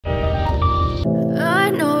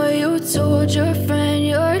told your friend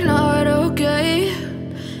you're not okay?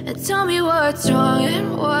 And tell me what's wrong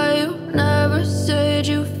and why you never said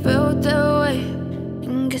you felt that way.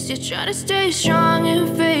 And guess you're trying to stay strong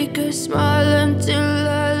and fake a smile until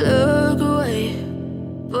I look away.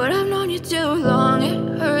 But I've known you too long,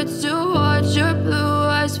 it hurts to watch your blue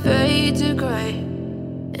eyes fade to gray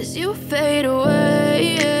as you fade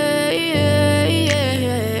away,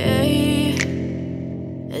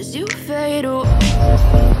 as you fade away.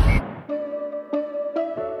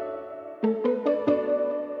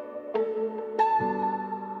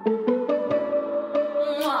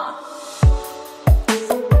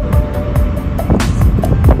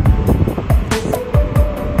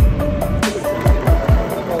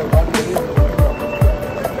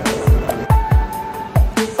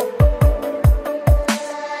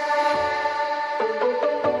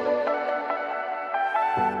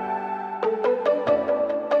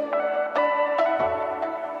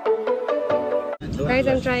 Guys,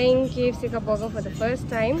 I'm trying KFC का burger for the first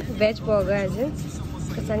time. Veg burger as in.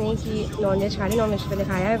 पता नहीं कि non-veg खा रही, non-veg पहले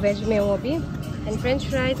खाया है, veg में हूँ अभी. And French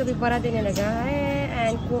fries अभी बड़ा देने लगा है.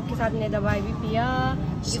 And कोक के साथ मैंने दवाई भी पिया.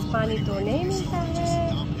 इस पानी तो नहीं मिलता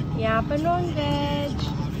है. यहाँ पर non-veg.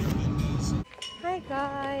 Hi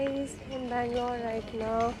guys, in Bangalore right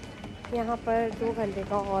now. यहाँ पर 2 घंटे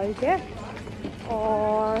का हॉल्ट है.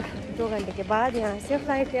 और 2 घंटे के बाद यहाँ से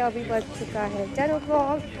फ्लाइट है. अभी बज चुका है 10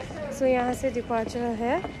 o'clock. सो यहाँ से डिपार्चर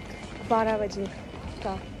है 12 बजे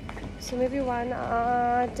का. सो may be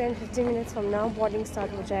 10-15 minutes from now boarding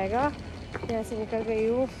start हो जाएगा. यहाँ से निकल गई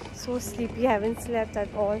हूँ. सो sleepy, haven't slept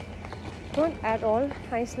at all. Not at all,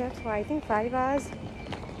 I slept for I think 5 hours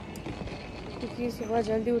क्योंकि सुबह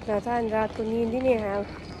जल्दी उठना था एंड रात को नींद ही नहीं आया.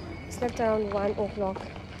 Slept around 1 o'clock.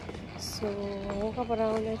 सो कब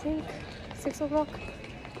अराउंड आई थिंक 6 o'clock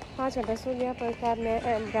 5 घंटा सो लिया. पर कैब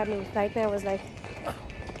में फ्लाइट में I was like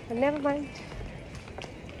never mind,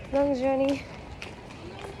 long journey,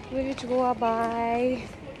 we reach Goa by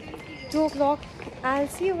 2 o'clock. I'll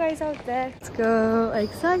see you guys out there. Let's go.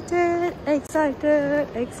 Excited,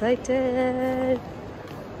 excited, excited.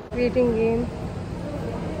 Waiting game.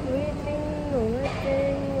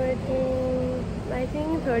 Waiting. I think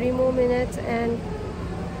 30 more minutes and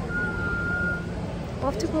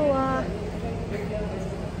off to Goa.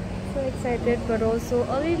 So excited but also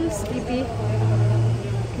a little sleepy.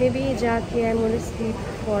 Maybe Jackie, I'm going to sleep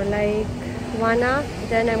for like 1 hour.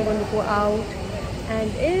 Then I'm going to go out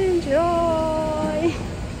and enjoy.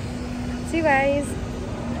 See you guys.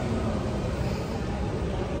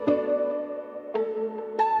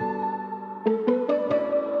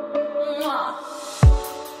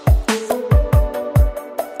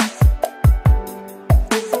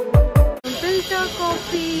 Filter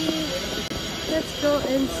coffee. Let's go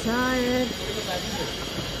inside.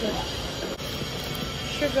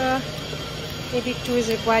 Sugar, maybe 2 is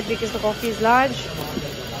required because the coffee is large.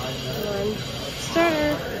 1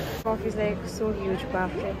 stir. Coffee is like so huge,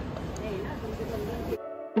 perfect.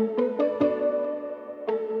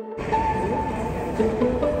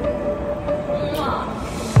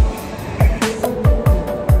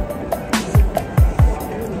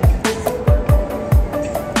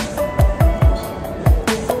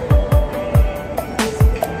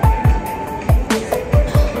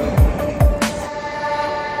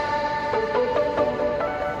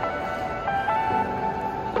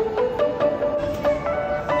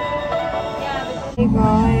 Hey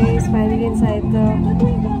guys, finally inside the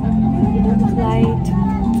flight.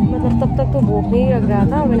 मतलब तब तक तो भूख नहीं लग रहा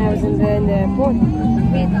था when I was in the airport.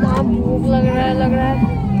 इतना भूख लग रहा है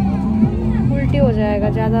उल्टी हो जाएगा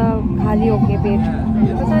ज़्यादा खाली होके पेट.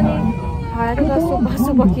 पता नहीं खाया तो था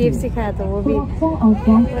सुबह KFC खाया था वो भी. भूख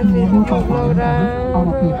लग रहा है,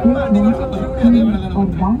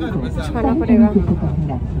 कुछ खाना पड़ेगा.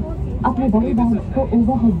 अपने बड़े बैग को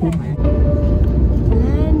ओवरहेड दें.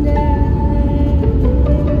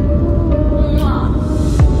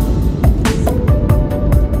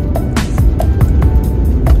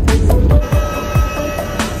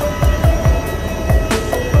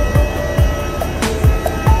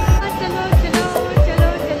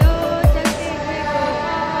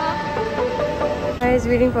 Guys,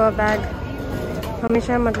 waiting for a bag.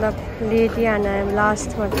 हमेशा मतलब लेट ही आना है लास्ट.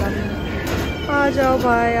 मतलब आ जाओ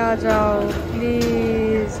भाई, आ जाओ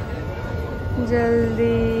प्लीज़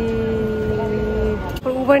जल्दी.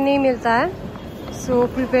 ऊबर नहीं मिलता है. So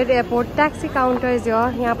prepaid airport taxi counter is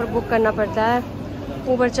यहाँ पर बुक करना पड़ता है.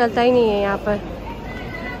 ऊबर चलता ही नहीं है यहाँ पर.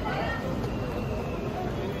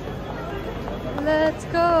 Let's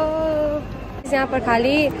go. यहाँ पर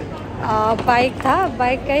खाली बाइक था.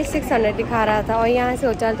 बाइक का ही 600 दिखा रहा था और यहाँ से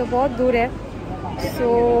होटल तो बहुत दूर है. सो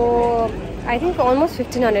आई थिंक ऑलमोस्ट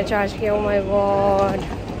 1500 चार्ज किया। Oh my God.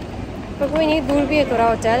 पर कोई नहीं, दूर भी है थोड़ा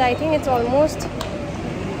hotel. I think it's almost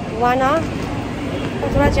 1 our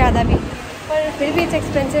और थोड़ा ज़्यादा भी, पर फिर भी इट्स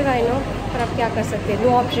एक्सपेंसिव आई नो। पर आप क्या कर सकते हैं,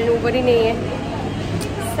 नो ऑप्शन, ऊबर ही नहीं है।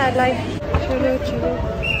 Sad life. चलो चलो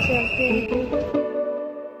चलते हैं।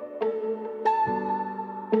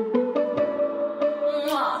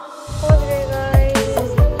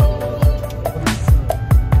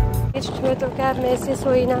 तो क्या मैं ऐसे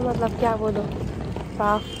सोई ना, मतलब क्या बोलूँ,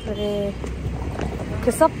 बाप रे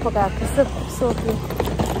किसब होगा, किसब सो के।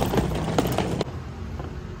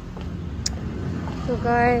 तो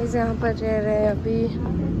गाइस यहाँ पर रह रहे हैं अभी,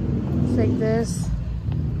 लाइक दिस।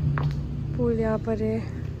 पूल यहाँ पर है।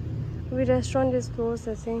 अभी restaurant is close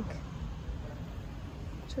I think.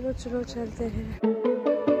 चलो चलो चलते हैं।